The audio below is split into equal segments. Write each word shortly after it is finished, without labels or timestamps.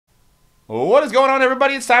What is going on,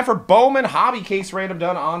 everybody? It's time for Bowman Hobby Case Random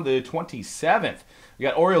done on the 27th. We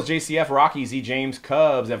got Orioles, JCF, Rockies, E. James,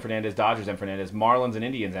 Cubs, M. Fernandez, Dodgers, M. Fernandez, Marlins and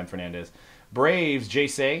Indians, M. Fernandez, Braves,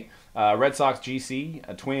 J. Red Sox,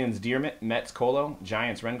 GC, Twins, Dearmit, Mets, Colo,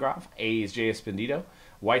 Giants, Rengroff, A's, J. Espindido,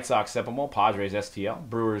 White Sox, Sepulmo, Padres, STL,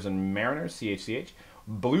 Brewers and Mariners, CHCH,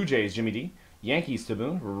 Blue Jays, Jimmy D, Yankees,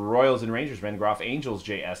 Taboon, Royals and Rangers, Rengroff, Angels,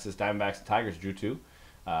 JS, Diamondbacks and Tigers, Drew 2,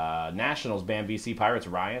 Nationals, Bam VC, Pirates,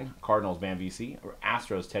 Ryan, Cardinals, Bam VC,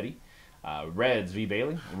 Astros, Teddy, Reds, V.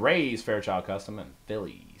 Bailey, Rays, Fairchild Custom, and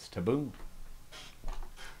Phillies, Taboon.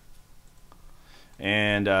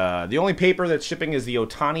 And the only paper that's shipping is the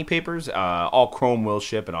Otani papers. All chrome will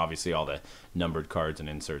ship, and obviously all the numbered cards and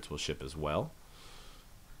inserts will ship as well.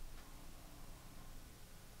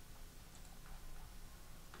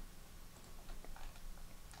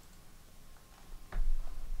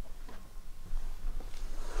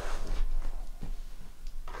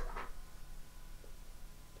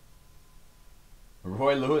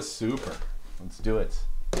 Roy Lewis, super. Let's do it.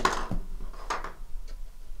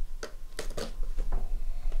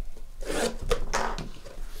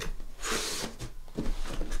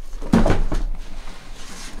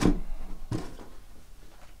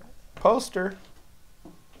 Poster.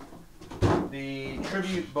 The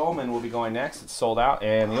Tribute Bowman will be going next. It's sold out,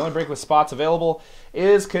 and the only break with spots available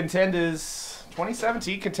is Contenders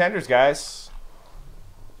 2017 Contenders, guys.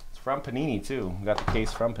 It's from Panini too. We got the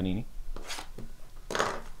case from Panini.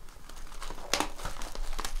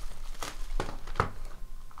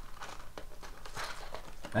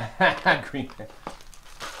 Green.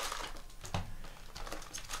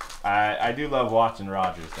 I do love watching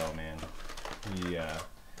Rogers though, man. He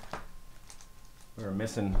we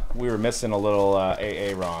were missing a little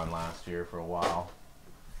AA Ron last year for a while.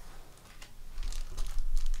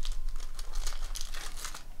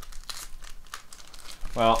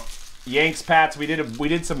 Well, Yanks Pats, we did a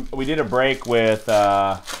break with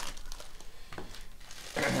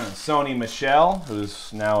Sony Michel,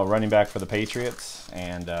 who's now a running back for the Patriots,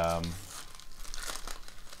 and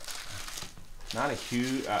not a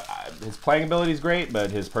huge. His playing ability is great,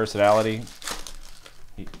 but his personality,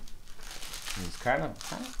 he's kind of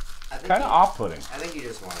off-putting. I think he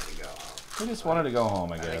just wanted to go home. He just wanted to go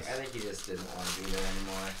home, I guess. I think he just didn't want to be there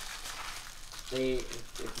anymore.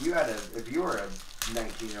 If you were a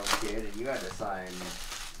 19-year-old kid and you had to sign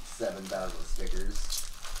 7,000 stickers,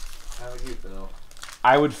 how would you feel?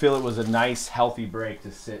 I would feel it was a nice, healthy break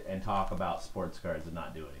to sit and talk about sports cards and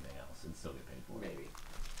not do anything else and still get paid for it. Maybe.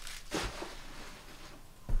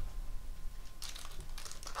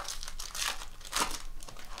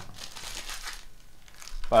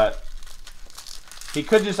 But he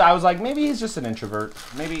could just, I was like, maybe he's just an introvert.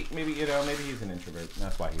 Maybe he's an introvert. And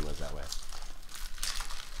that's why he was that way.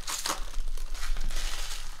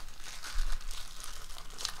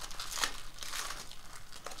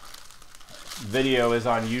 Video is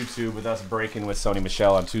on YouTube with us breaking with Sony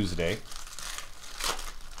Michel on Tuesday.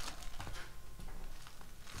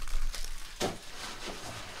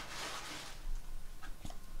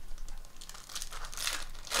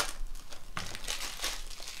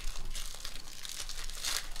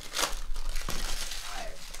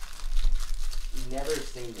 I've never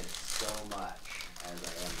seen this so much as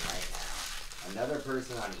I am right now. Another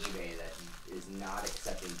person on eBay that is not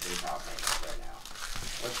accepting PayPal payments right now.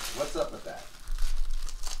 What's up with that?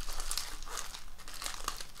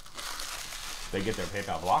 They get their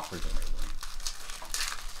PayPal blocked for some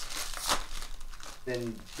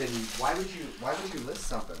reason. Then why would you list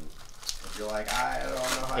something if you're like, I don't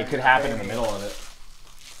know how? It could happen in the middle of it.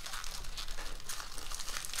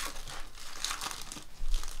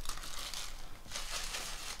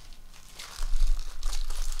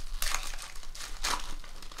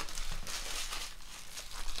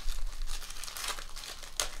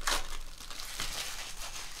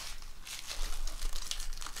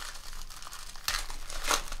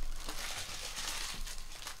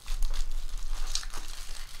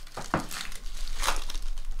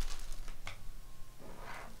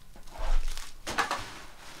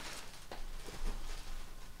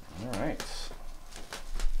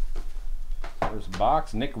 First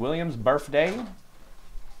box, Nick Williams' birthday.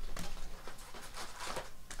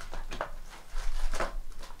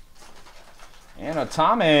 And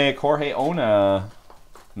Atomic, Jorge Ona.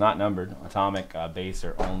 Not numbered. Atomic base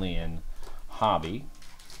are only in Hobby.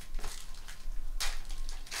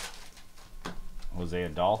 Jose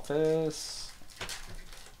Adolphus.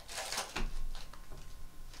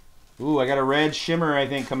 Ooh, I got a red shimmer, I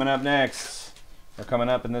think, coming up next. They're coming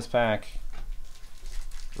up in this pack.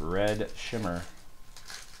 Red shimmer.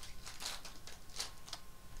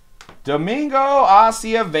 Domingo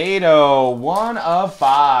Acevedo, 1 of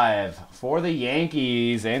 5 for the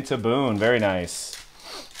Yankees and to Boone. Very nice.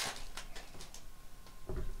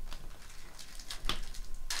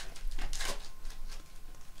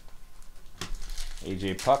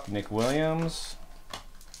 AJ Puck, Nick Williams.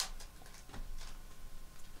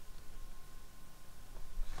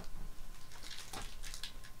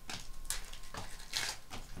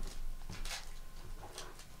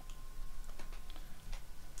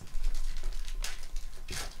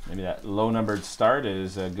 Maybe that low-numbered start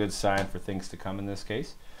is a good sign for things to come in this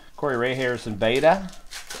case. Corey Ray, Harrison Beta.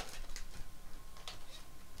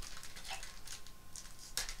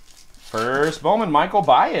 First Bowman, Michael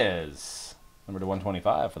Baez. Number to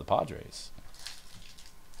 125 for the Padres.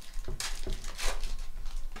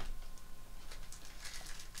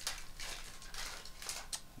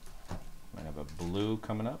 Might have a blue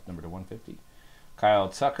coming up, number to 150. Kyle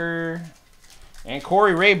Tucker. And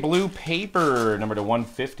Corey Ray, blue paper, number to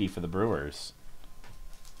 150 for the Brewers.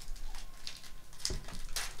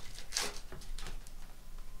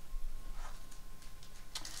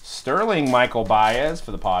 Sterling, Michael Baez for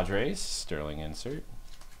the Padres. Sterling insert.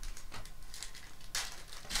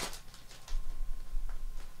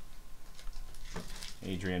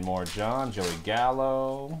 Adrian Moore, John, Joey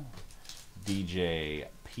Gallo, DJ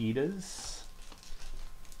Peters.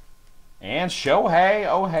 And Shohei,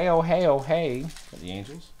 oh hey, for the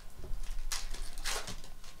Angels.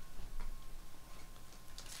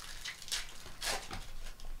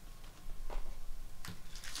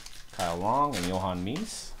 Kyle Long and Johan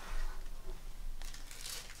Meese.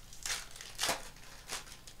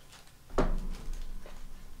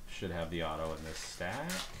 Should have the auto in this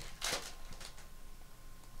stack.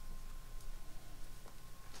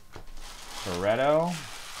 Toretto.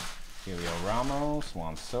 Helio Ramos,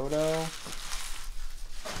 Juan Soto,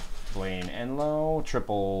 Blaine Enlow,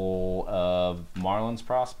 triple of Marlins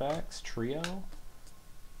prospects, trio.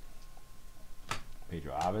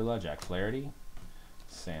 Pedro Avila, Jack Flaherty,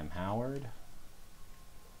 Sam Howard,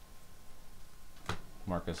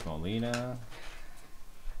 Marcus Molina,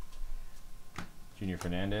 Junior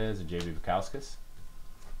Fernandez, and J.B. Bukowskis.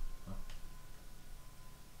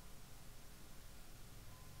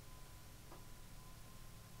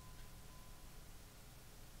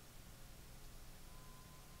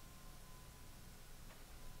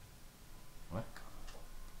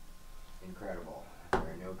 Incredible. If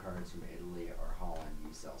there are no cards from Italy or Holland,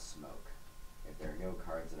 you sell smoke. If there are no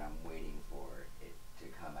cards that I'm waiting for it to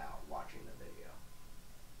come out watching the video.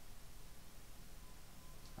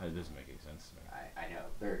 It doesn't make any sense to me. I know.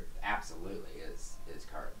 There absolutely is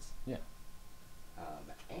cards. Yeah.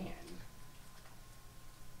 And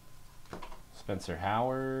Spencer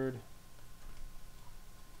Howard.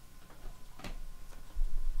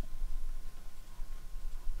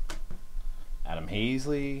 Adam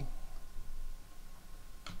Hazley.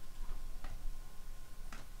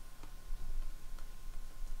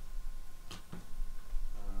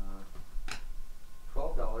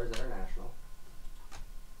 $12 international.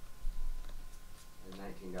 And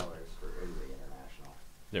 $19 for Italy international.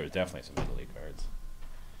 There was definitely some Italy cards.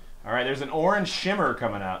 All right, there's an orange shimmer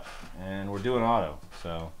coming up, and we're doing auto,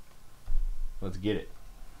 so let's get it.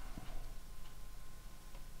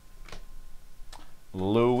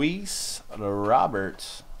 Luis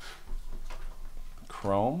Roberts,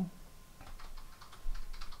 Chrome.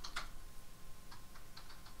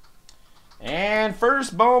 And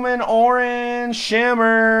first Bowman orange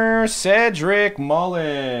shimmer, Cedric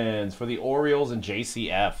Mullins for the Orioles and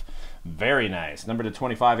JCF. Very nice. Number to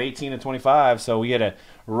 25, 18 to 25. So we get a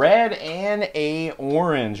red and a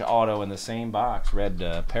orange auto in the same box. Red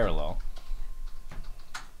parallel.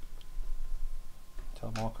 Tell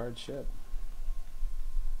them all cards ship.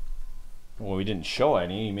 Well, we didn't show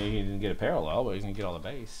any. Maybe he didn't get a parallel, but he's going to get all the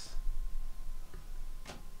base.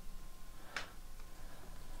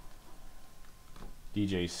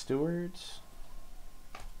 DJ Stewart.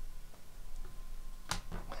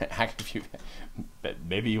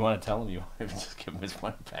 Maybe you want to tell him you want to just give him his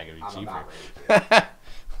one pack of cheaper.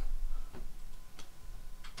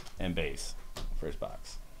 And base. First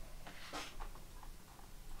box.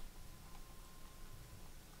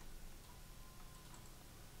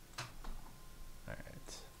 All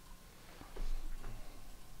right.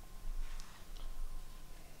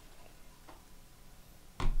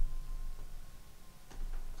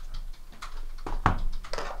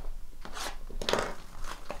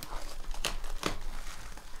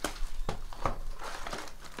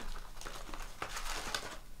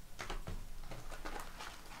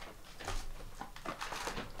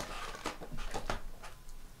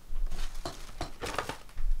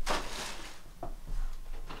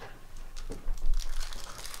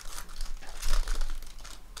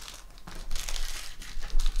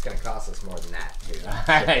 to cost us more than that, dude.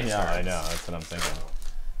 I know. That's what I'm thinking.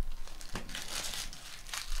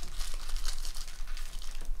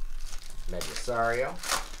 Med Rosario.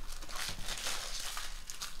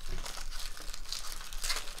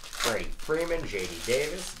 Freddie Freeman, J.D.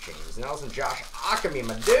 Davis, James Nelson, Josh Ockamy,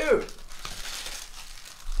 my dude.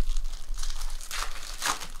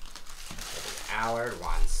 Allard,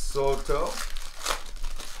 Juan Soto.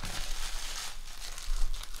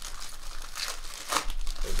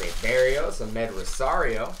 Jose Barrios, Ahmed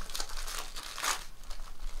Rosario.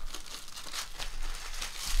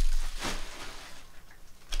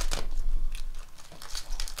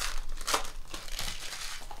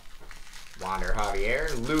 Wander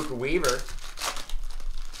Javier, Luke Weaver.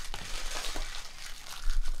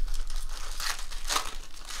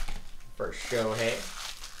 First Shohei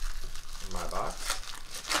in my box.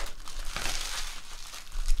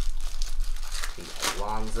 Pete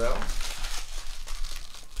Alonso.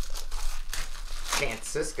 Chance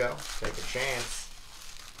Cisco, take a chance.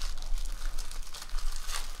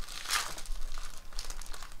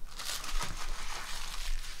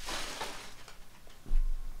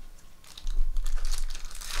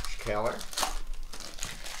 Keller.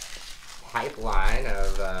 Pipeline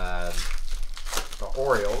of the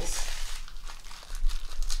Orioles.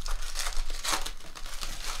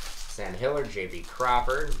 Sam Hillard, J.B.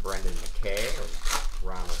 Crawford, Brendan McKay,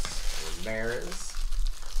 Ramos Ramirez,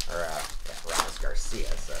 or Ramos Garcia,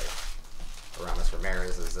 sorry. Ramos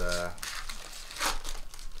Ramirez is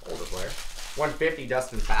older player. 150,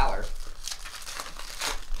 Dustin Fowler.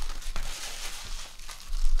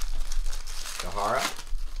 Sahara.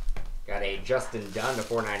 Got a Justin Dunn to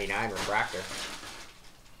 499 refractor.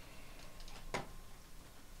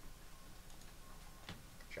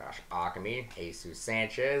 Josh Ockamy, Jesus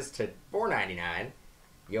Sanchez to 499.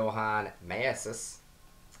 Johan Measis.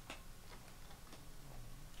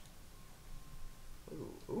 Ooh,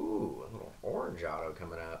 a little orange auto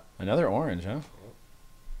coming up. Another orange, huh?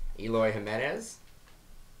 Eloy Jimenez.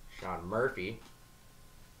 Sean Murphy.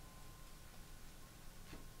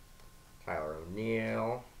 Tyler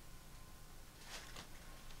O'Neill.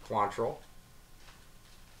 Quantrill.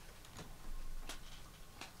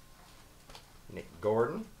 Nick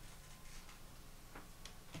Gordon.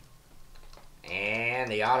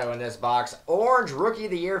 And the auto in this box, orange Rookie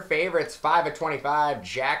of the Year favorites, 5 of 25,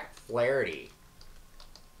 Jack Flaherty.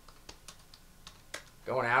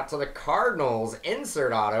 Going out to the Cardinals,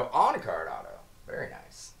 insert auto, on-card auto. Very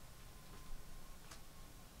nice.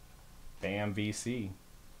 Bam VC.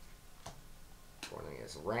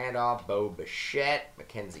 Cornelius Randolph, Bo Bichette,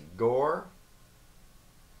 Mackenzie Gore.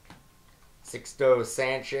 Sixto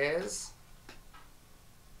Sanchez.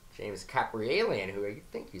 James Caprielian, who I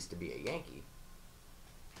think used to be a Yankee.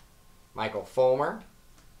 Michael Fulmer.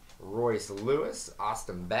 Royce Lewis,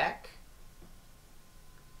 Austin Beck.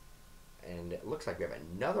 And it looks like we have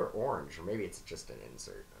another orange, or maybe it's just an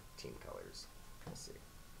insert of team colors. We'll see.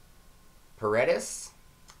 Paredes,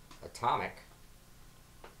 Atomic.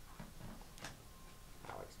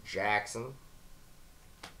 Alex Jackson.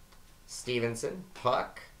 Stevenson,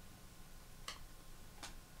 Puck.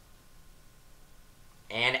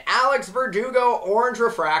 And Alex Verdugo, orange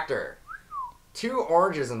refractor. 2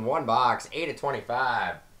 oranges in one box, 8 of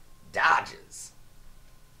 25. Dodges.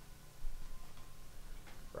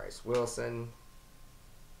 Bryce Wilson.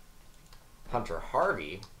 Hunter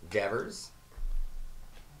Harvey, Devers.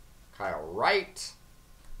 Kyle Wright.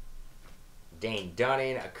 Dane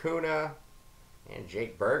Dunning, Acuna. And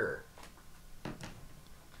Jake Berger.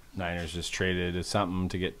 Niners just traded something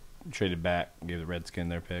to get traded back. Gave the Redskin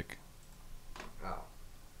their pick. Oh.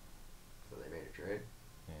 So they made a trade?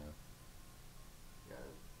 Yeah. Got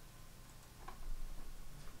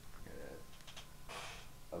it.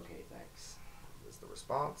 Okay, thanks. Here's the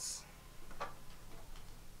response.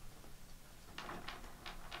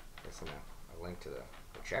 Guess a link to the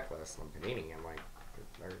checklist on Panini. I'm like,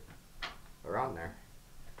 they're on there.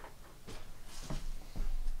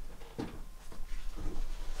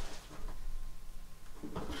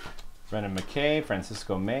 Brendan McKay,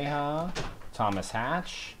 Francisco Meja, Thomas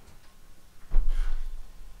Hatch.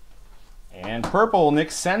 And purple, Nick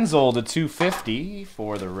Senzel to 250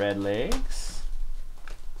 for the Red Legs.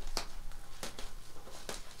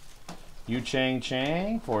 Yu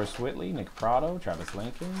Chang, Forrest Whitley, Nick Prado, Travis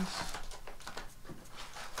Linkins.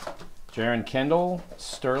 Jaron Kendall,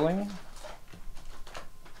 Sterling.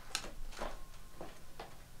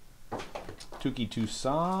 Tuki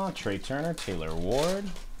Toussaint, Trey Turner, Taylor Ward.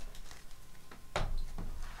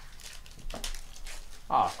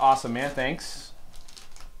 Oh, awesome, man. Thanks.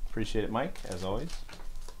 Appreciate it, Mike, as always.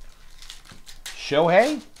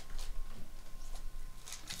 Shohei.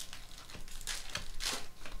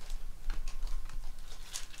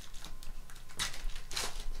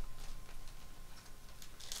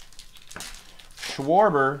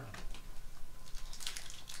 Schwarber.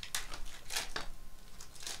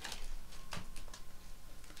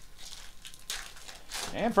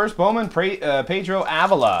 And first Bowman, Pedro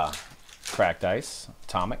Avila. Cracked ice.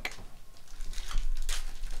 Atomic.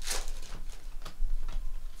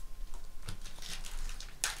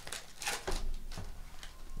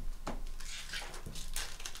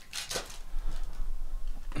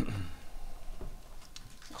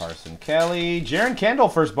 Carson Kelly. Jaron Kendall,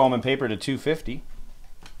 first Bowman paper to 250.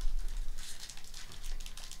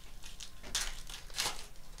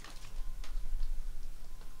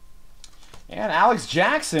 And Alex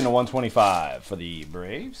Jackson, 125 for the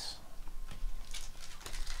Braves.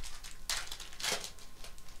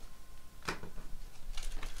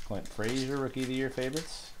 Clint Frazier, Rookie of the Year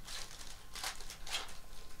favorites.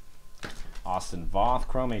 Austin Voth,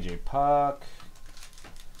 Chrome, AJ Puck.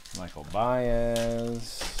 Michael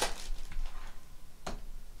Baez.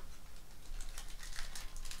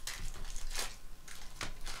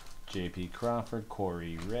 JP Crawford,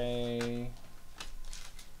 Corey Ray.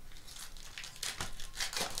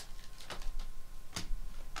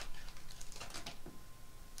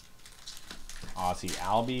 Aussie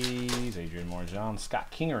Albies, Adrian Morejon,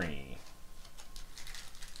 Scott Kingery.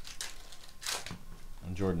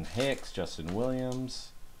 And Jordan Hicks, Justin Williams.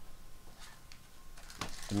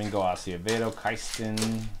 Domingo Acevedo,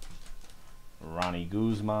 Kaisten, Ronnie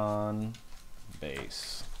Guzman,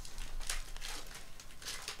 base.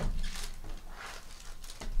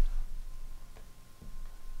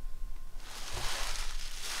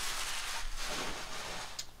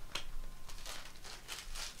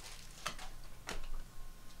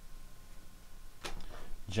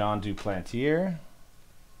 John Duplantier.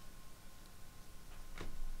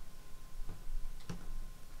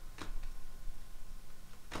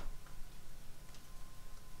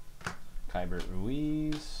 Kybert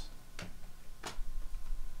Ruiz.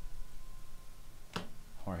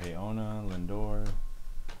 Jorge Ona, Lindor.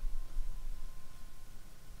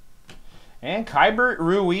 And Kybert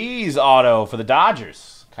Ruiz auto for the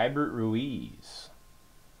Dodgers. Kybert Ruiz.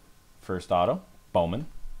 First auto, Bowman.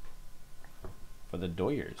 For the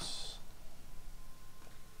Doyers.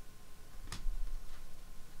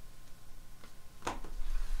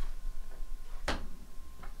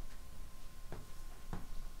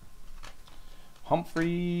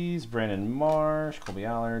 Humphreys, Brandon Marsh, Colby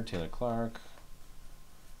Allard, Taylor Clark,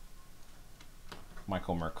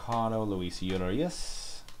 Michael Mercado, Luis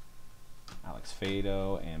Urias, Alex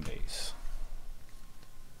Fado, and base.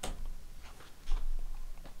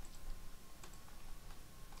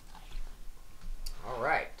 All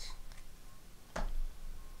right.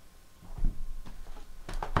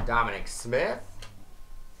 Dominic Smith,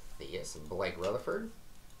 Theus, and Blake Rutherford.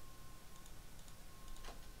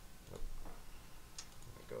 Let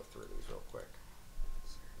me go through these real quick.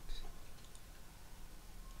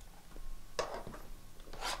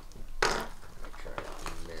 Try to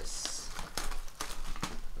miss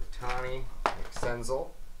Otani, Nick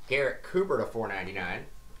Senzel, Garrett Cooper to 499.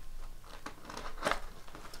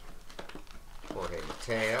 Jorge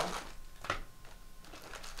Mateo.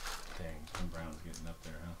 Dang, Tim Brown's getting up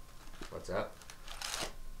there, huh? What's up?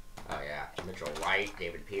 Oh yeah, Mitchell White,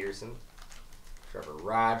 David Peterson, Trevor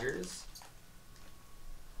Rogers,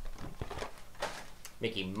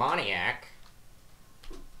 Mickey Moniak,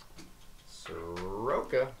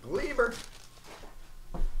 Soroka, Gleber,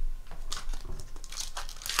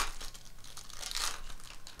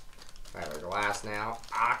 Tyler Glass now,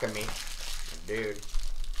 Akami, dude,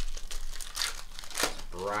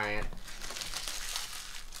 Bryant.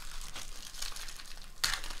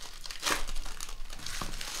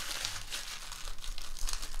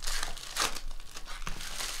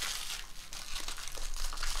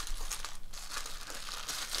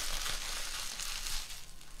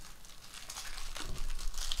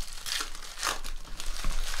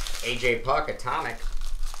 AJ Puck, Atomic.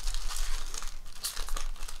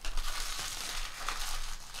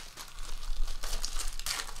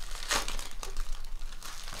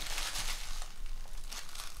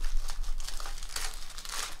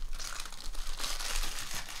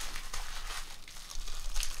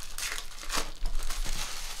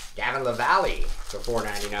 Gavin LaValle to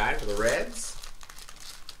 $4.99 for the Reds.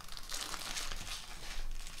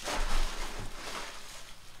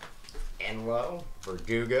 Enlow,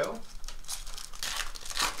 Verdugo.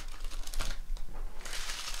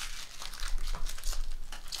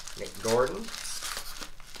 Nick Gordon.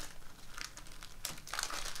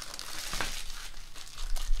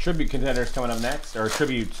 Tribute contenders coming up next, or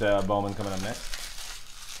tribute Bowman coming up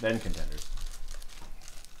next. Then contenders.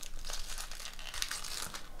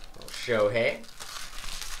 Shohei.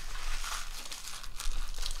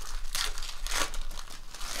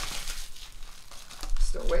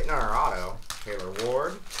 waiting on our auto. Taylor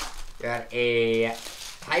Ward. Got a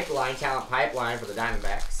pipeline, talent pipeline for the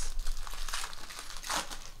Diamondbacks.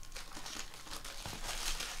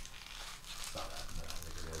 Saw that. I don't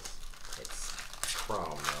think it is. It's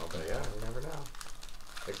chrome though, but yeah, you never know.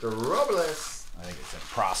 Victor Robles. I think it's a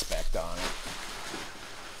prospect on it.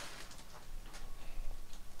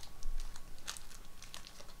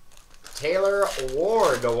 Taylor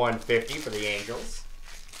Ward, the 150 for the Angels.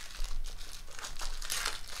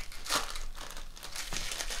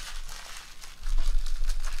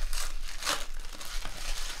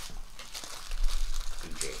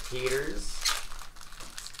 DJ Peters.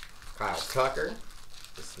 Kyle Tucker.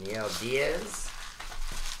 Ismael Diaz.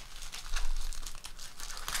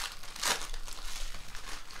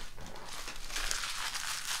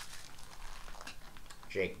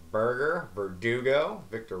 Jake Berger, Verdugo,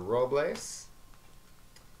 Victor Robles.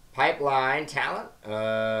 Pipeline talent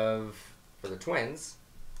for the Twins.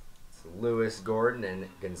 It's Lewis, Gordon, and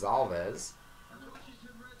Gonzalez. The Washington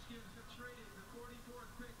Redskins have traded the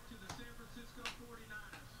 44th pick to the San Francisco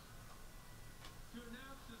 49ers. To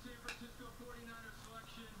announce the San Francisco 49ers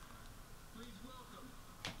selection, please welcome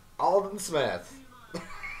Alden Smith.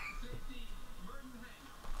 safety Merton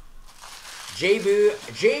Hanks.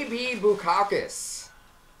 JB Bukakis.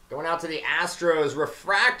 Going out to the Astros.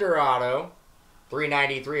 Refractor auto.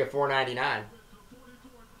 393 of 499.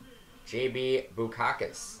 JB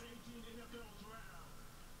Bukakis.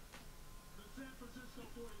 The San Francisco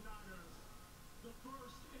 49ers, the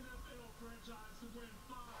first NFL franchise to win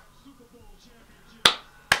 5 Super Bowl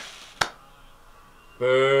championships.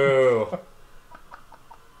 Boo.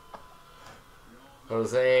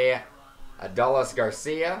 Jose Adolis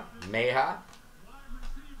Garcia. Meja. Wide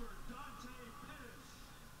receiver Dante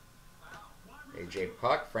Pettis. AJ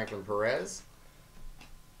Puck. Franklin Perez.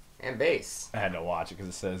 And base. I had to watch it because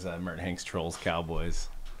it says Merton Hanks trolls Cowboys.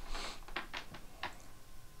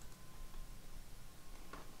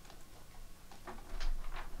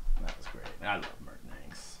 That was great. I love Merton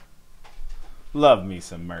Hanks. Love me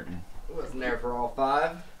some Merton. Wasn't there for all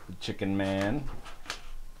 5. The Chicken Man.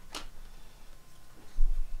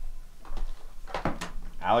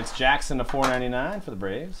 Alex Jackson to 499 for the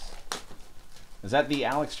Braves. Is that the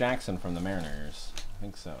Alex Jackson from the Mariners? I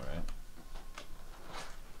think so, right?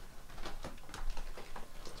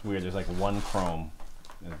 It's weird. There's like one chrome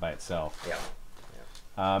by itself.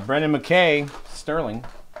 Yeah. Brendan McKay, Sterling.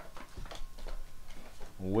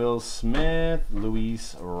 Will Smith,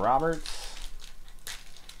 Luis Roberts.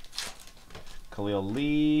 Khalil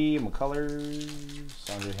Lee,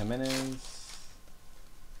 McCullers, Andre Jimenez.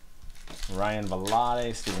 Ryan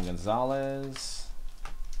Velade, Steven Gonzalez.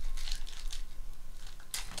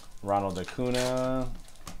 Ronald Acuna,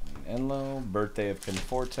 Enlo, birthday of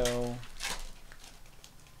Conforto.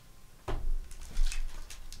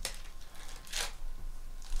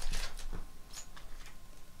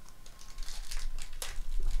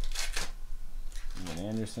 Ian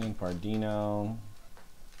Anderson, Pardino.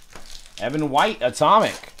 Evan White,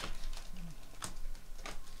 Atomic.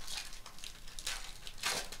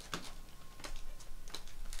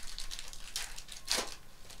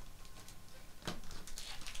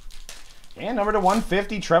 And number to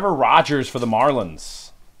 150, Trevor Rogers for the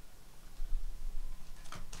Marlins.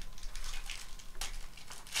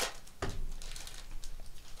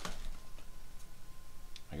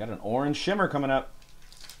 I got an orange shimmer coming up.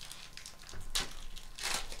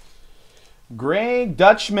 Greg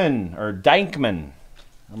Dutchman, or Dykman,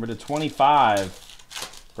 number to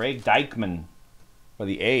 25. Greg Dykman for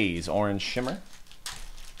the A's, orange shimmer.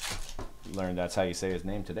 Learned that's how you say his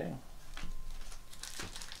name today.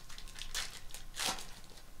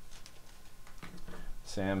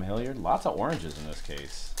 Sam Hilliard. Lots of oranges in this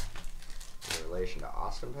case. In relation to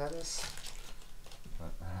Austin Pettis?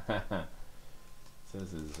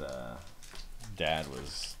 Says his dad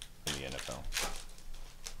was in the NFL.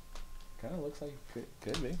 Kind of looks like it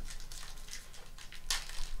could be.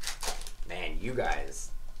 Man, you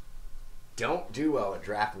guys don't do well at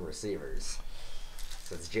drafting receivers.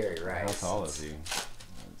 So it's Jerry Rice. How tall is he?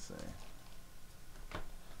 Let's see.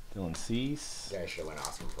 Dylan Cease. You guys should have went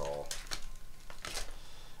Austin Prohl.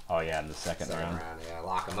 Oh, yeah, in the second round. Yeah,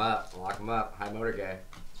 lock him up. Lock him up. High motor guy.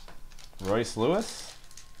 Royce Lewis.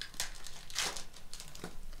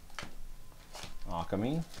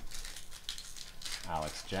 Alchemy.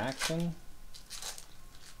 Alex Jackson.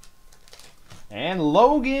 And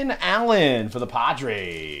Logan Allen for the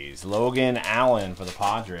Padres. Logan Allen for the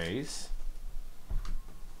Padres.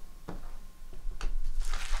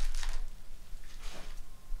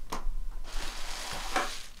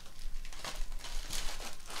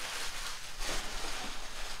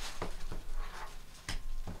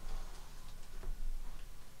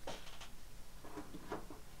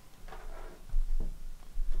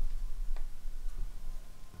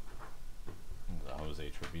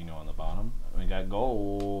 got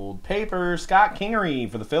gold paper. Scott Kingery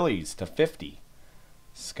for the Phillies to 50.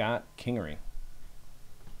 Scott Kingery.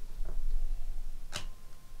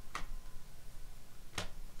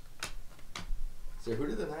 So who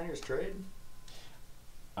did the Niners trade?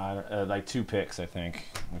 Like 2 picks, I think.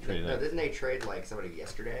 We traded No, it. didn't they trade like somebody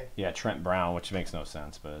yesterday? Yeah, Trent Brown, which makes no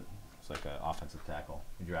sense, but it's like an offensive tackle.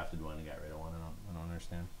 We drafted one and got rid of one. I don't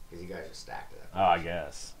understand. Because you guys are stacked at that. Oh, I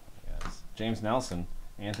guess. James Nelson,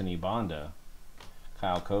 Anthony Bonda,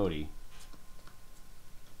 Kyle Cody,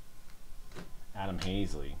 Adam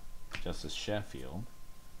Hazley, Justice Sheffield,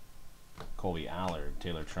 Colby Allard,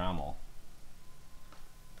 Taylor Trammell.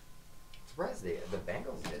 Surprised the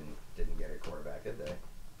Bengals didn't get a quarterback, did they?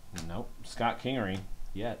 Nope. Scott Kingery,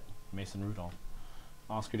 yet. Mason Rudolph.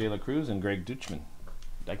 Oscar De La Cruz and Greg Dutchman.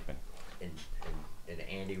 Dykeman. And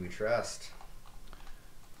Andy we trust.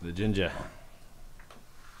 The Ginger.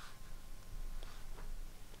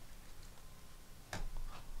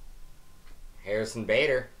 Harrison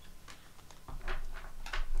Bader.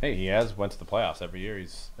 Hey, he went to the playoffs every year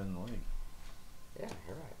he's been in the league. Yeah,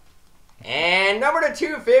 you're right. And number to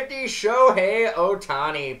 250, Shohei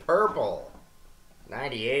Ohtani, purple.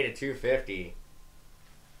 98 to 250.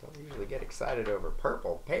 Don't usually get excited over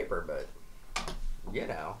purple paper, but you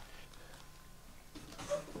know.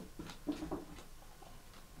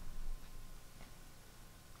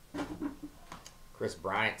 Chris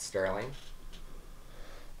Bryant, Sterling.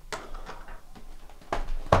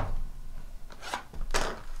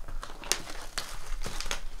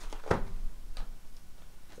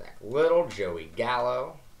 Zach Little, Joey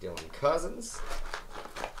Gallo, Dylan Cousins,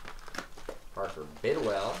 Parker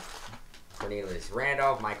Bidwell, Cornelius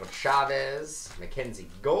Randolph, Michael Chavez, Mackenzie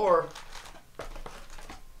Gore.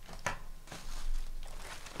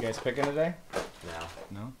 You guys picking today? No,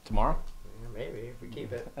 No? Tomorrow? yeah, maybe if we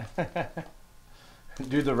keep it.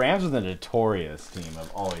 Dude, the Rams are the notorious team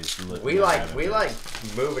of always. We like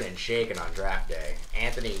moving and shaking on draft day.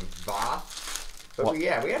 Anthony Voth. But Well, we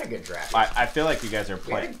had a good draft. I feel like you guys are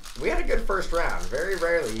We had, playing. we had a good first round. Very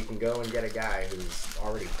rarely you can go and get a guy who's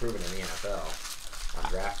already proven in the NFL on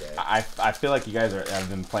draft day. I feel like you guys have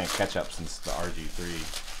been playing catch up since the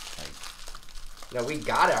RG3. No, we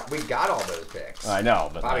got all those picks. I know,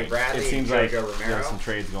 but Bobby like, Bradley, it seems Jojo like Romero. there's some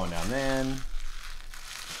trades going down then.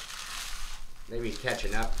 Maybe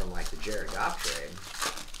catching up from like the Jared Goff trade.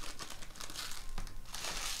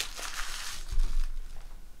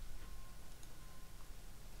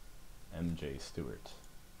 MJ Stewart.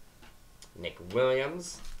 Nick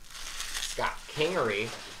Williams, Scott Kingery,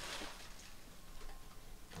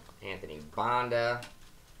 Anthony Bonda.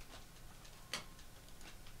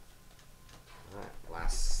 All right,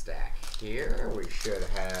 last stack here. We should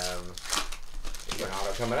have an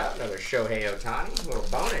auto coming up. Another Shohei Ohtani. A little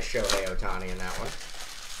bonus Shohei Ohtani in that one.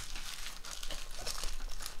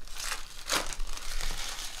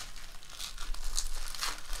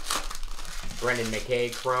 Brendan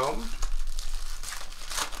McKay Chrome.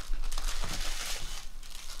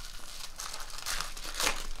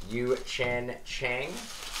 Yu Chen Chang,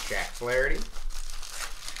 Jack Flaherty.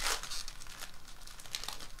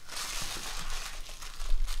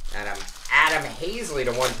 Adam Hazley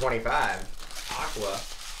to 125. Aqua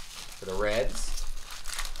for the Reds.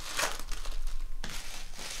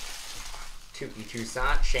 Tukey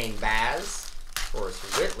Toussaint, Shane Baz, Forrest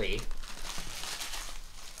Whitley.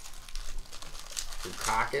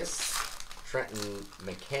 Dukakis, Tristan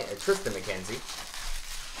McKenzie.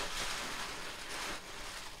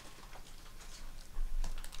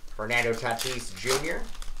 Fernando Tatis Jr.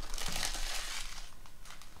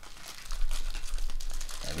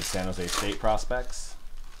 Any San Jose State prospects?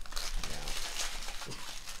 No.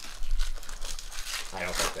 I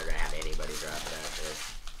don't think they're going to have anybody drafted after.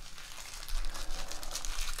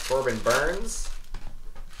 Corbin Burns.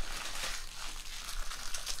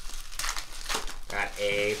 Got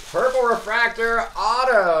a purple refractor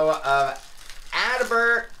auto of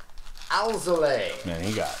Adbert Alzolay. Man,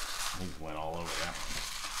 he went all over that one.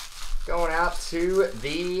 Going out to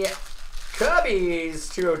the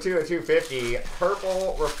Cubbies, 202 of 250,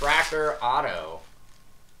 purple refractor auto.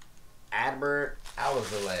 Adbert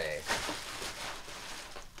Alzolay.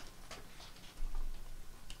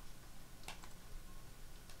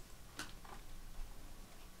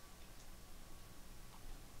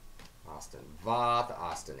 Austin Voth,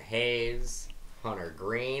 Austin Hayes, Hunter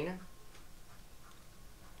Green. Looks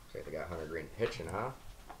like they got Hunter Green pitching, huh?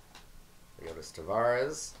 Leotis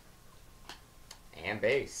Tavares. And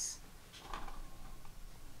base.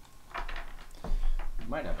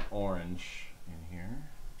 Might have an orange in here.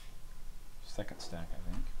 Second stack, I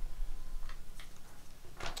think.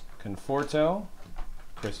 Conforto,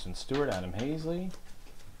 Kristen Stewart, Adam Hazley.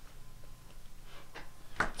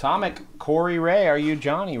 Atomic, Corey Ray. Are you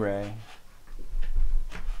Johnny Ray?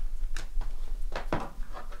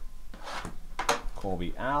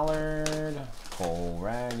 Colby Allard, Cole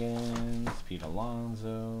Raggins, Pete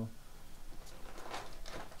Alonso.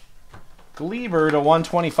 Gleaver to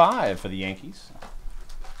 125 for the Yankees.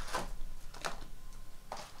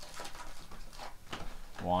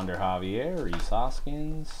 Wander Javier, Reese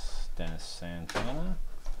Hoskins, Dennis Santana.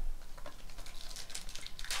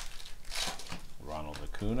 Ronald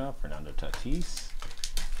Acuna, Fernando Tatis,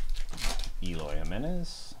 Eloy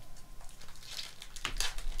Jimenez.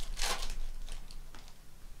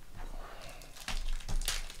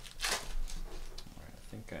 I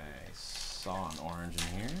think I saw an orange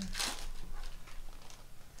in here.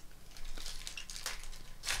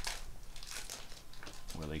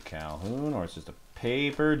 Willie Calhoun, or it's just a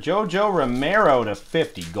paper. JoJo Romero to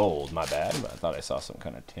 50 gold. My bad, but I thought I saw some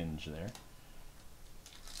kind of tinge there.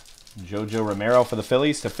 JoJo Romero for the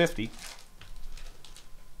Phillies to 50.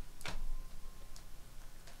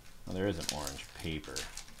 Oh, there is an orange paper.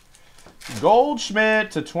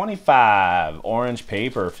 Goldschmidt to 25. Orange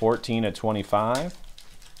paper, 14 to 25.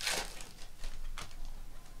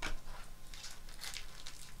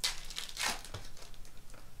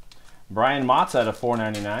 Brian Motza to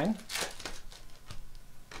 499.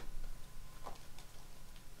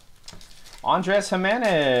 Andres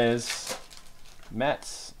Jimenez,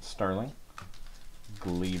 Mets, Sterling,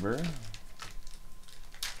 Gleaver,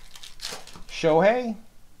 Shohei,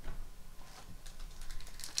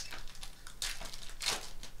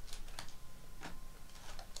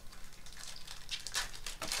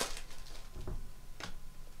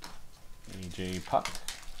 AJ Puck,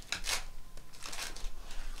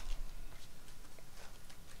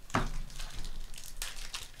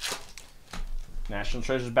 National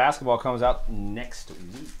Treasures basketball comes out next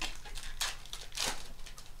week.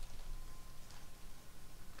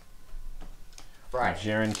 Friday.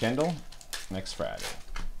 Jaron Kendall, next Friday.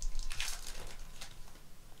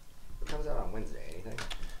 It comes out on Wednesday. Anything?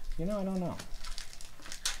 You know, I don't know.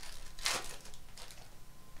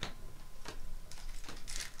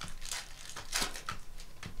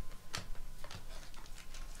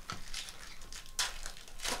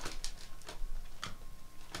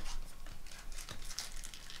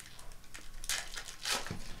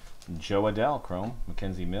 Joe Adell, Chrome.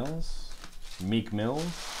 Mackenzie Mills. Meek Mills.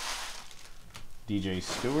 DJ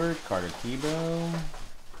Stewart. Carter Kieboom.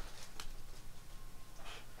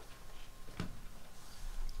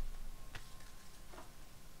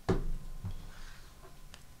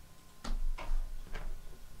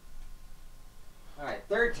 All right,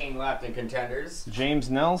 13 left in contenders. James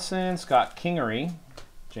Nelson. Scott Kingery.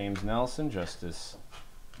 James Nelson. Justice.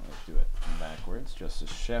 Let's do it backwards.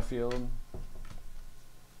 Justice Sheffield.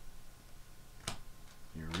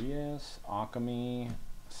 Urias, Akami,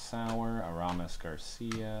 Sauer, Aramis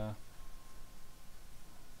Garcia,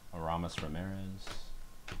 Aramis Ramirez,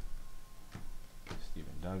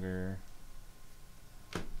 Steven Duggar,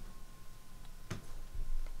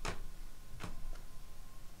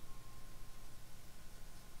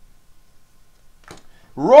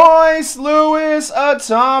 Royce Lewis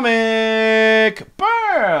Atomic.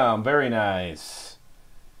 Bam! Very nice.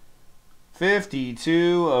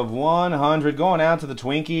 52 of 100 going out to the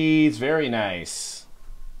Twinkies. Very nice.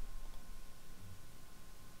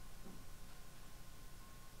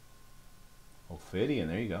 Ophidian,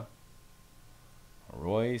 there you go.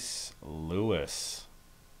 Royce Lewis.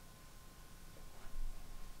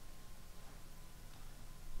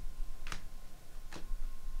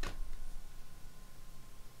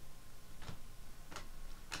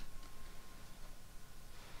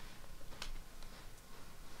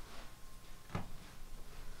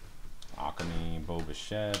 Akami, Bo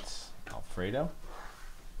Bichette, Alfredo.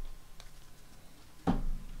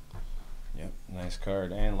 Yep, nice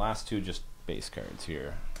card. And last two just base cards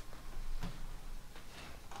here.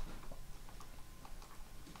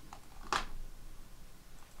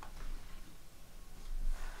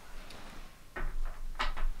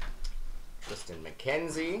 Tristan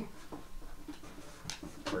McKenzie.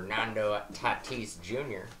 Fernando Tatis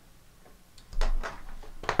Jr.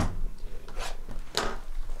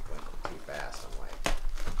 Fast, I'm like.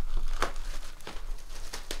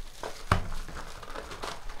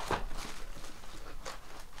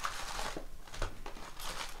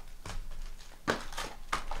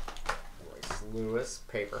 Royce Lewis,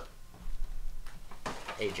 paper.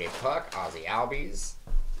 AJ Puck, Ozzy Albies.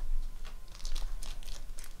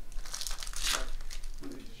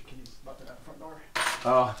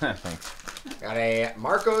 Oh, thanks. Got a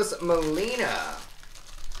Marcos Molina.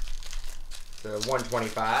 to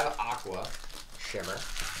 125, Aqua Shimmer.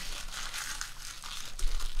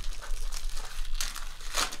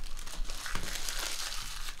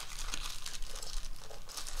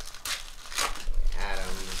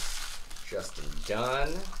 Adams, Justin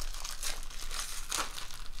Dunn.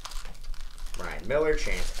 Ryan Miller,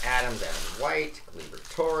 Chance Adams, Adam White, Gleyber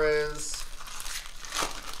Torres,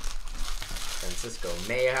 Francisco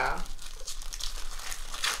Mejia,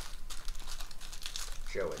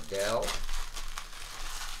 Joe Adele,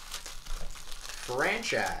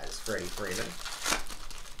 franchise Freddie Freeman.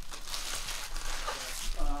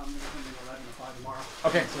 I'm going to come in 11 to 5 tomorrow.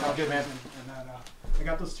 Okay, sounds good, man. And then I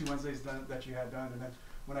got those 2 Wednesdays done that you had done, and then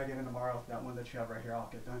when I get in tomorrow, that one that you have right here, I'll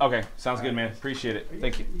get done. Okay, sounds good, man. Appreciate it.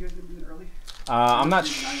 Thank you. You guys going to be in early? I'm not.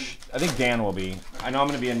 I think Dan will be. I know I'm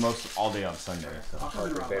going to be in most all day on Sunday. So. I'll come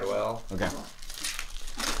in Parker around. Fadewell. Okay.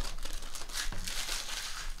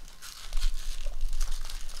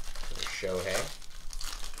 Shohei.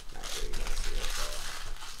 Not really going to see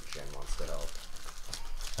if Jen wants to help.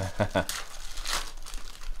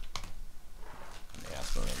 Yeah,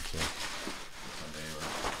 so then too. Sunday or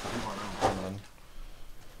tomorrow.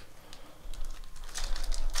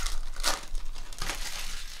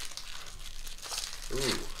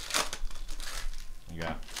 Ooh. You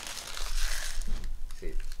got.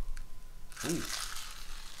 See, Ooh.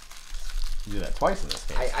 You do that twice in this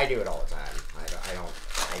case. I do it all the time.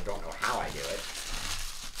 I don't know how I do it.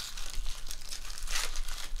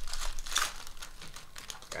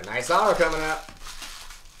 Got a nice auto coming up.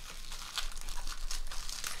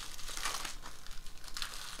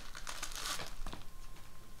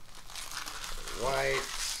 White,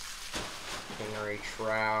 Henry,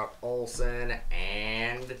 Trout, Olsen,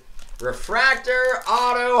 and refractor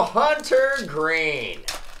auto Hunter Green.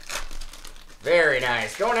 Very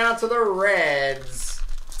nice. Going out to the Reds.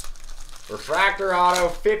 Refractor auto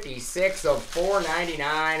 56 of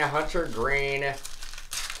 499. Hunter Green.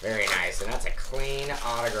 Very nice. And that's a clean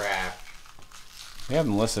autograph. You have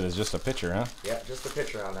them listed as just a picture, huh? Yep, just a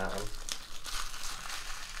picture on that one.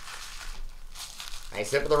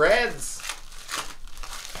 Nice hit for the Reds.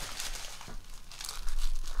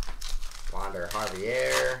 Wander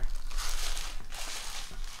Javier.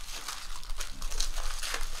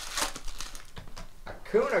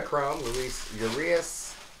 Acuna Chrome, Luis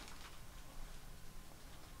Urias.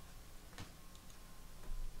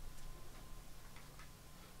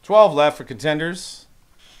 $12 left for contenders.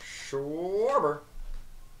 Schwarber.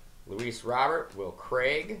 Luis Robert, Will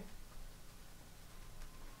Craig.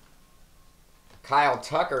 Kyle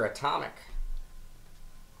Tucker, Atomic.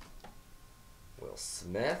 Will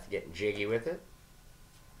Smith, getting jiggy with it.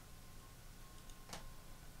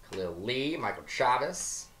 Khalil Lee, Michael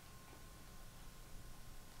Chavez.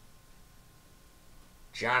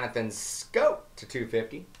 Jonathan Scope to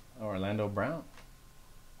 250. Orlando Brown.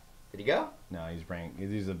 Did he go? No, he's ranked.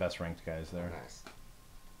 He's the best ranked guys there. Nice.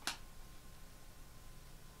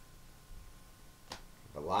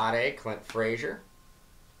 Velade, Clint Frazier.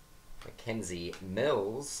 Mackenzie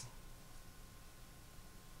Mills.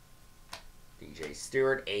 DJ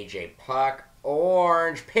Stewart, AJ Puck.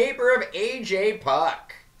 Orange paper of AJ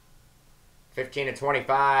Puck. 15 to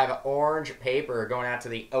 25. Orange paper going out to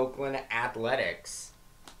the Oakland Athletics.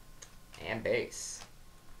 And base.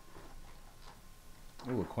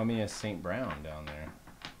 Ooh, Aquemia St. Brown down there.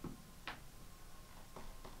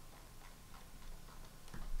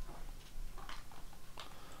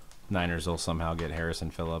 Niners will somehow get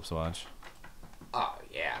Harrison Phillips, watch. Oh,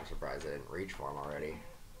 yeah. I'm surprised they didn't reach for him already.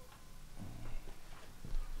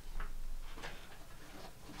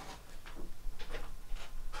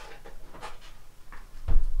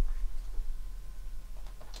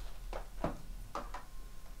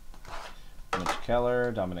 Mitch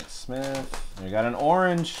Keller, Dominic Smith. We got an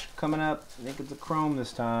orange coming up. I think it's a chrome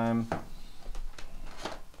this time.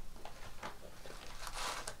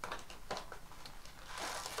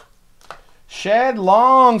 Shed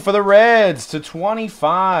Long for the Reds to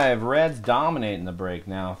 25. Reds dominating the break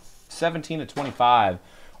now. 17 to 25.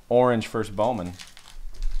 Orange first Bowman.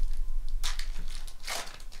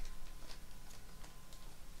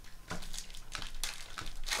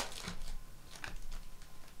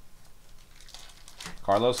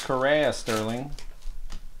 Carlos Correa, Sterling.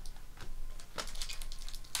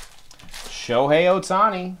 Shohei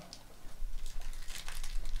Ohtani.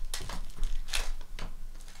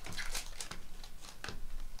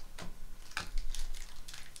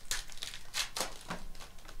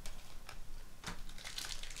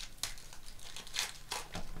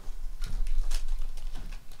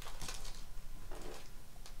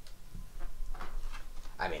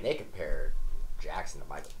 I mean, they compared Jackson to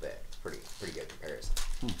Michael Vick. Pretty good comparison.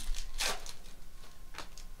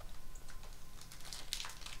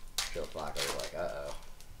 Joe Flacco was like, uh-oh.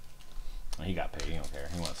 He got paid. He don't care.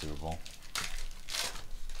 He won a Super Bowl.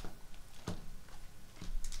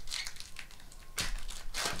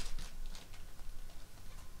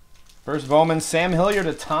 First Bowman, Sam Hilliard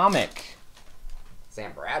Atomic.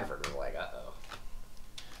 Sam Bradford was like, uh-oh.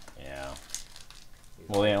 Yeah.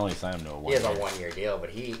 Well, they only signed him to a 1 He has year. a 1 year deal, but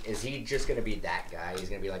is he just going to be that guy? He's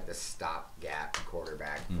going to be like the stopgap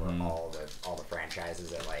quarterback for all the franchises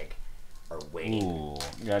that like are waiting. Ooh,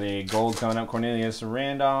 got a gold coming up. Cornelius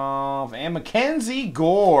Randolph and Mackenzie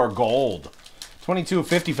Gore gold.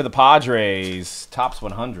 22/50 for the Padres. Tops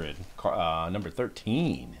 100. Number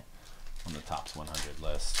 13 on the Tops 100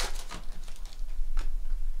 list.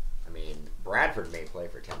 I mean, Bradford may play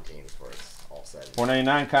for 10 teams before it's all said.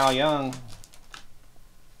 499 Kyle Young.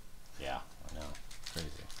 Yeah, I know. Crazy.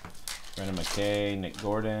 Brandon McKay, Nick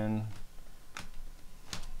Gordon.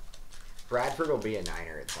 Bradford will be a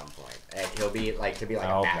Niner at some point. And he'll be like to be like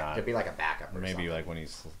a backup or Maybe something. like when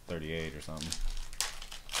he's 38 or something.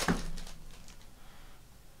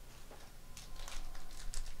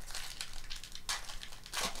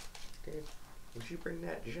 Dave, would you bring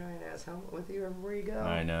that giant ass helmet with you everywhere you go?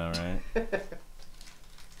 I know, right?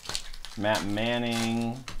 Matt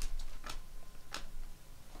Manning.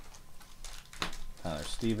 Tyler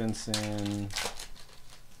Stevenson.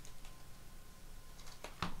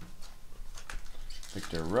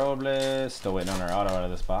 Victor Robles. Still waiting on our auto out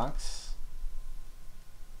of this box.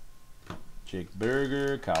 Jake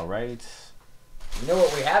Berger. Kyle Wright. You know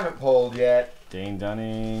what we haven't pulled yet? Dane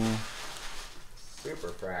Dunning.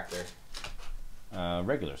 Superfractor.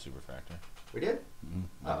 Regular Superfractor. We did?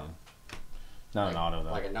 Mm-hmm. Oh. Not an auto,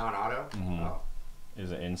 though. Like a non-auto? Mhm. Oh. It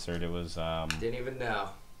was an insert. It was Didn't even know.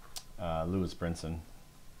 Lewis Brinson.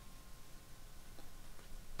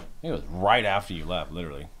 I think it was right after you left,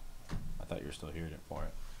 literally. I thought you were still here for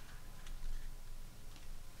it.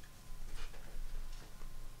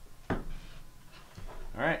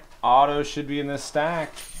 All right, auto should be in this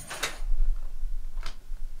stack.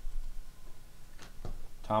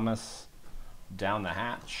 Thomas down the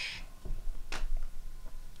hatch.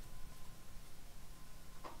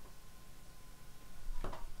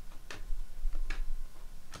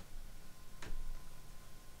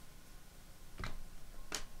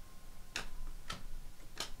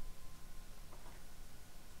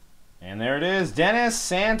 And there it is, Dennis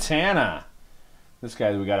Santana. This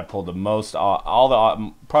guy we got to pull the most,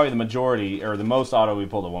 probably the majority, or the most auto we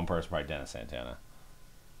pulled at one person, probably Dennis Santana.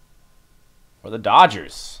 For the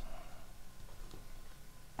Dodgers.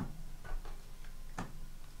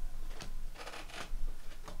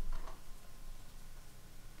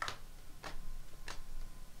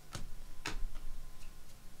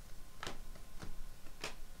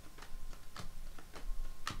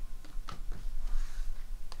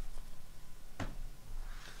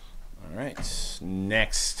 All right,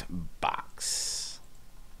 next box.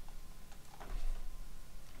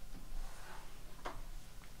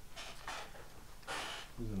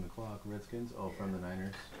 Who's in the clock? Redskins? Oh, from the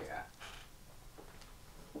Niners. Yeah.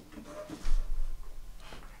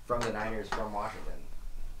 From the Niners from Washington.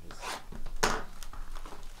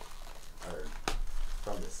 Or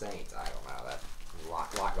from the Saints. I don't know. That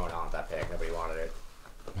lot going on with that pick. Nobody wanted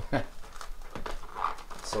it.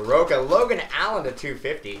 Soroka, Logan Allen to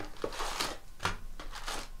 250.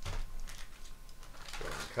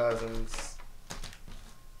 Cousins.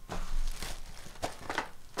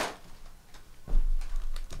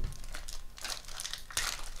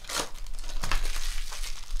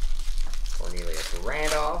 Cornelius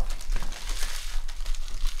Randolph.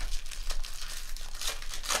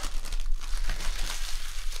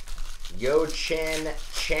 Yo Chen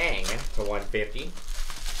Chang to 150.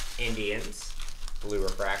 Indians. Blue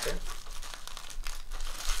refractor.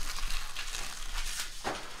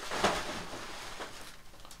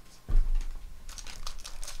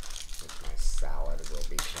 My salad will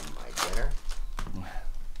become my dinner.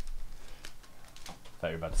 Thought you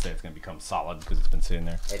were about to say it's going to become solid because it's been sitting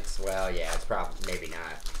there. It's, well, yeah, it's probably, maybe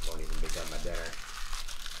not. Won't even become my dinner.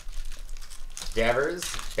 Devers,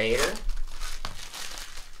 Bader.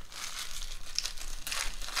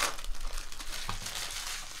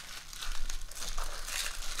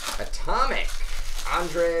 Atomic,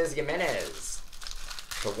 Andres Jimenez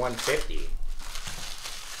to 150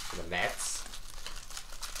 for the Mets.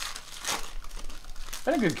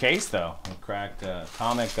 Been a good case, though. We cracked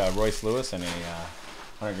Atomic, Royce Lewis, and a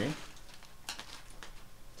Hunter Green.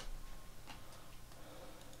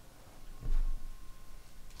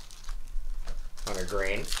 Hunter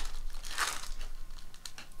Green.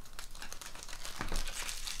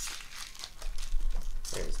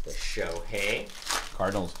 There's the Shohei.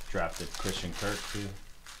 Cardinals drafted Christian Kirk, too.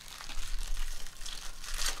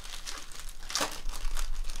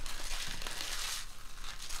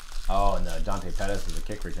 and Dante Pettis is a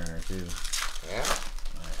kick returner too. Yeah.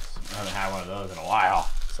 Nice. I haven't had one of those in a while,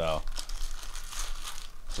 so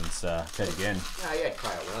since Ted Ginn. No, you had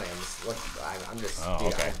Kyle Williams. Look, I'm just. Oh,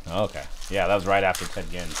 dude, okay. Okay. Yeah, that was right after Ted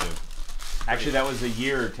Ginn too. Actually, that was the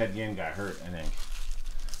year Ted Ginn got hurt, I think,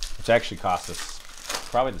 which actually cost us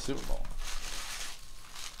probably the Super Bowl.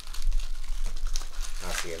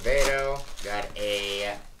 Acevedo got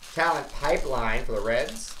a talent pipeline for the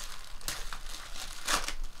Reds.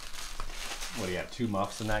 What do you have? 2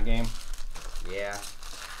 muffs in that game? Yeah.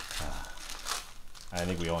 I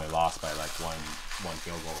think we only lost by like one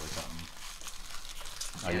field goal or something.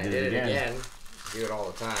 Oh, And you I did did it it again. again. Do it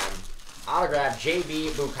all the time. Autograph JB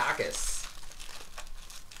Bukakis.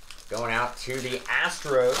 Going out to the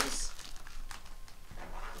Astros.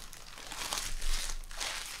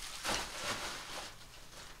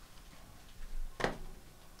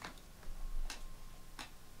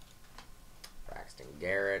 Braxton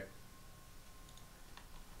Garrett.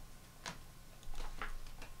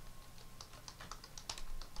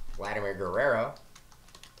 Vladimir Guerrero.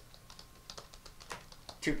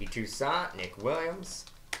 Tuki Toussaint, Nick Williams.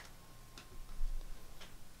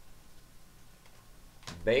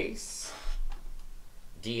 Base.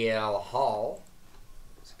 DL Hall.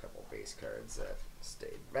 There's a couple base cards that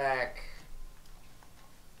stayed back.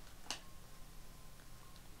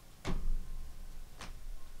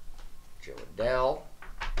 Joe Adell.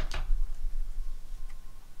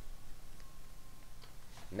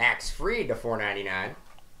 Max Fried to $4.99.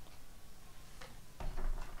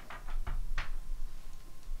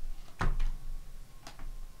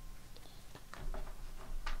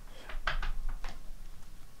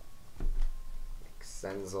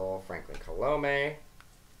 Senzel, Franklin Colome,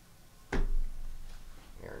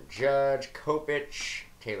 Aaron Judge, Kopech,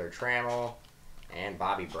 Taylor Trammell, and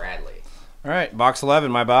Bobby Bradley. All right, box 11,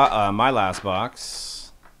 my last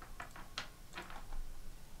box.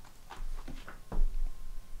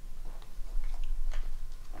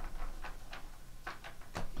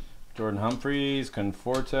 Jordan Humphreys,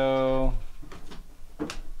 Conforto.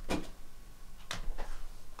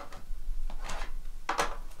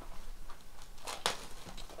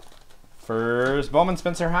 First, Bowman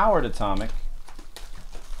Spencer Howard Atomic.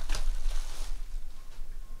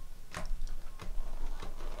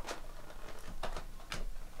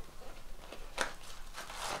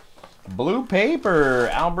 Blue paper,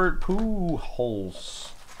 Albert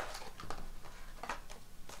Pujols.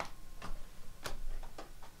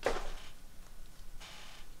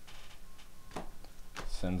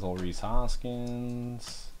 Senzel Reese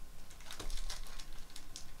Hoskins.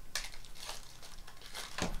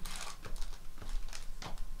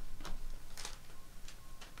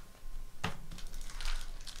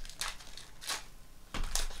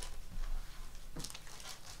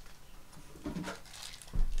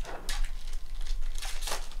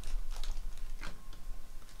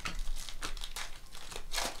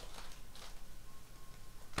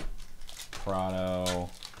 Prado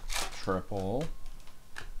triple.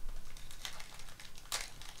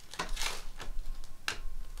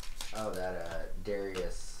 Oh, that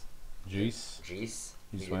Darius Juice. Jeese.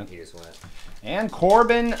 He just went. He just went. And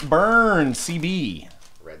Corbin Burns, CB.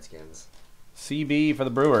 Redskins. CB for the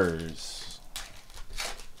Brewers.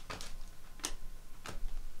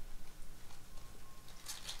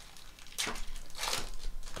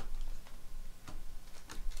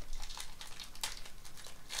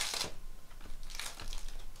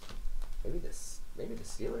 Maybe the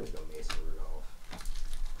Steelers go Mason Rudolph.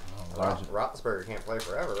 Large- Roethlisberger can't play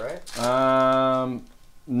forever, right?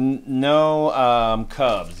 No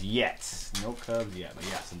Cubs yet. No Cubs yet, but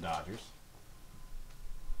yeah, some Dodgers.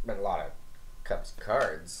 Been a lot of Cubs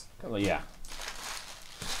cards. Well, yeah.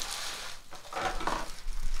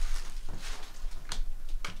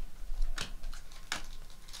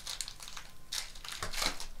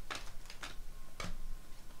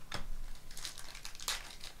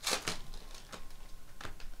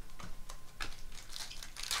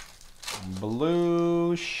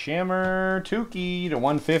 Blue Shimmer Tukey to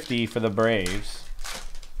 150 for the Braves.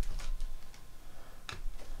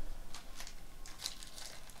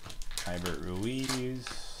 Hybert Ruiz.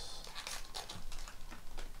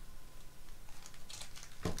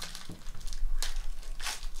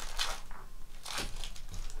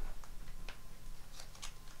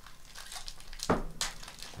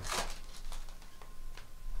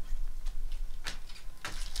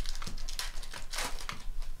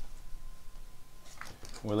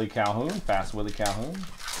 Willie Calhoun, fast Willie Calhoun.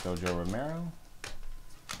 Jojo Romero.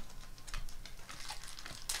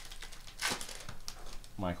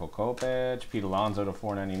 Michael Kopech, Pete Alonso to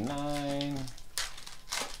 499.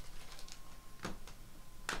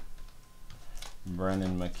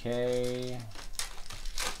 Brendan McKay.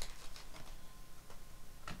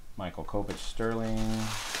 Michael Kopech Sterling.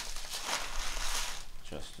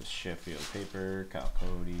 Justice Sheffield paper. Kyle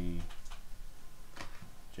Cody.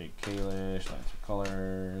 Jake Kalish. Lancer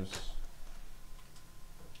Colors.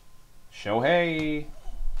 Shohei.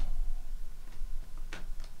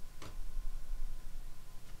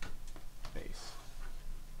 Base.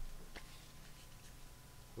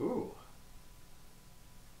 Ooh.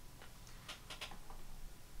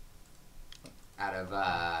 Out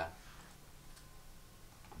of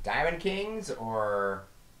Diamond Kings or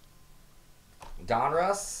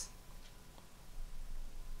Donruss?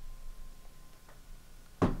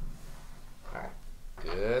 Alright.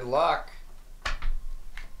 Good luck.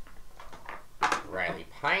 Riley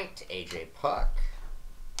Pint, AJ Puck.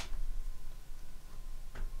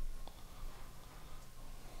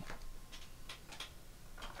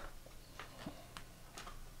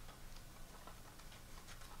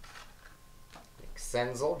 Nick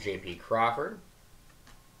Senzel, JP Crawford.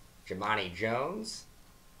 Jamani Jones.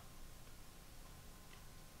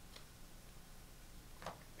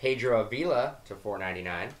 Pedro Avila to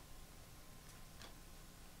 $4.99.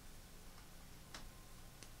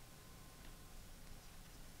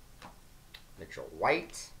 Mitchell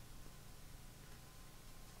White.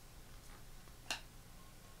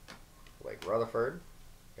 Blake Rutherford.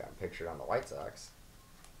 Got him pictured on the White Sox.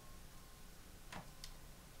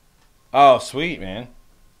 Oh, sweet, man.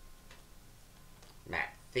 Matt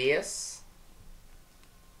Theus.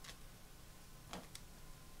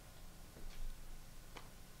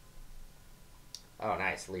 Oh,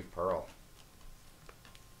 nice. Leaf Pearl.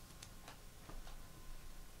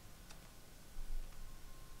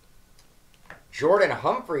 Jordan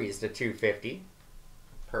Humphreys to 250.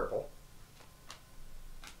 Purple.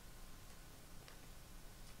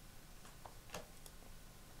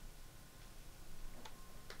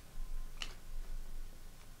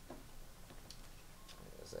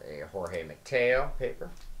 There's a Jorge Mateo paper.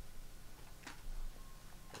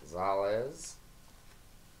 Gonzalez.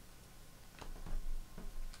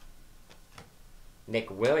 Nick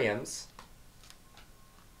Williams.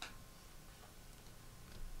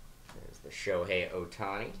 There's the Shohei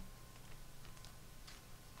Ohtani.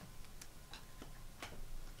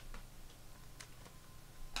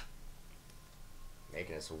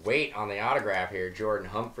 Making us wait on the autograph here. Jordan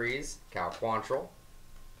Humphreys, Cal Quantrill,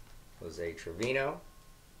 Jose Trevino.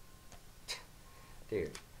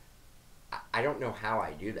 Dude, I don't know how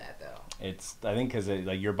I do that though. It's I think because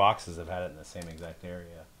like your boxes have had it in the same exact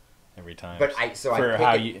area every time. But For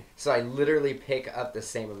how you so I literally pick up the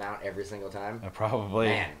same amount every single time. probably.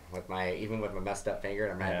 Man, even with my messed up finger,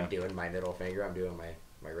 I'm not even doing my middle finger. I'm doing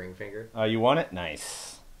my ring finger. Oh, you want it?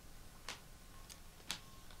 Nice.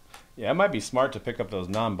 Yeah, it might be smart to pick up those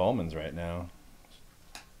non-Bowmans right now.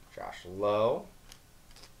 Josh Lowe.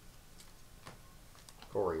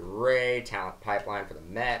 Corey Ray, talent pipeline for the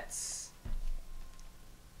Mets.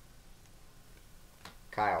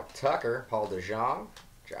 Kyle Tucker, Paul DeJong,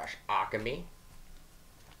 Josh Ockamy.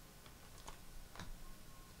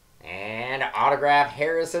 And autograph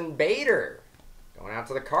Harrison Bader. Going out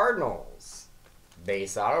to the Cardinals.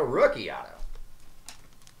 Base auto, rookie auto.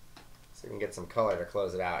 So we can get some color to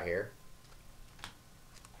close it out here.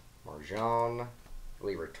 Marjon,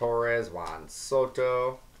 Gleyber Torres, Juan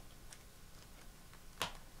Soto.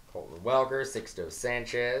 Colton Welker, Sixto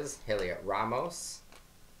Sanchez, Heliot Ramos,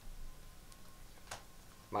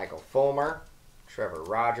 Michael Fulmer, Trevor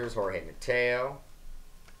Rogers, Jorge Mateo,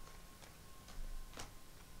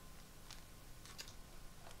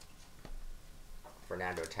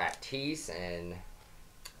 Fernando Tatis, and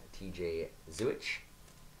TJ Zuich,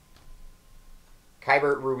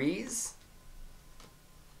 Kybert Ruiz.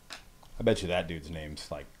 I bet you that dude's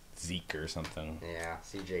name's like Zeke or something. Yeah,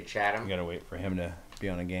 CJ Chatham. You gotta wait for him to be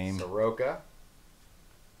on a game. Soroka.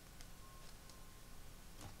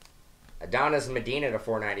 Adonis Medina to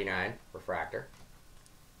 $4.99. Refractor.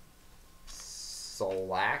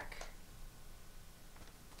 Solak.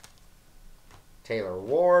 Taylor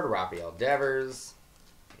Ward. Rafael Devers.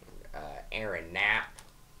 Aaron Knapp.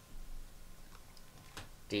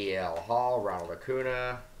 DL Hall. Ronald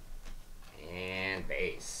Acuna. And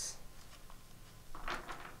base.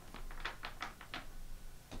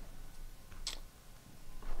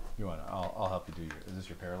 You want? I'll help you do your. Is this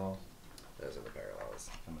your parallels? Those are the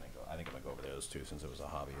parallels. I'm gonna go. I think I'm gonna go over those too, since it was a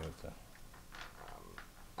hobby.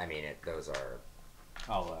 I mean, those are.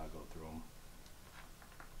 I'll go through them.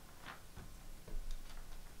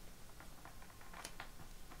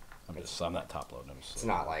 I'm not top loading them. So. It's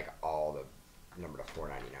not like all the number to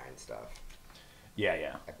 499 stuff. Yeah,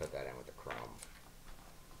 yeah. I put that in with the chrome.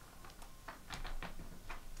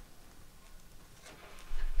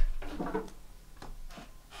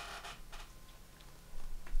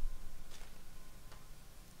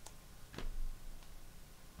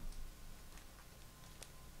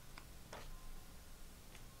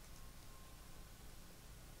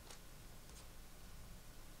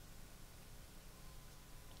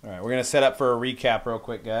 All right, we're going to set up for a recap real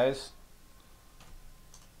quick, guys.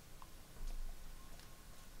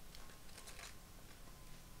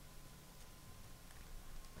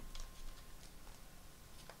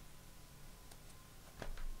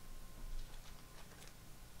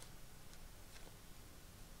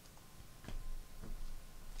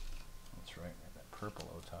 That's right, got that purple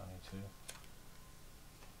Otani too.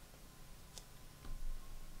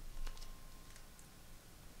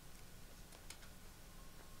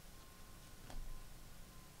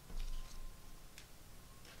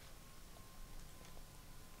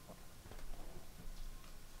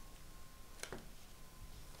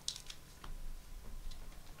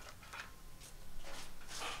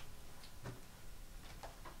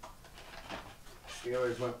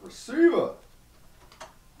 Steelers went for Siva.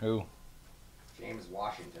 Who? James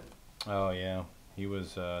Washington. Oh yeah, he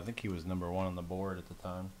was. I think he was #1 on the board at the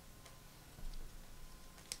time.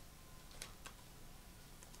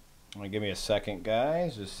 Give me a second,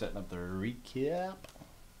 guys. Just setting up the recap.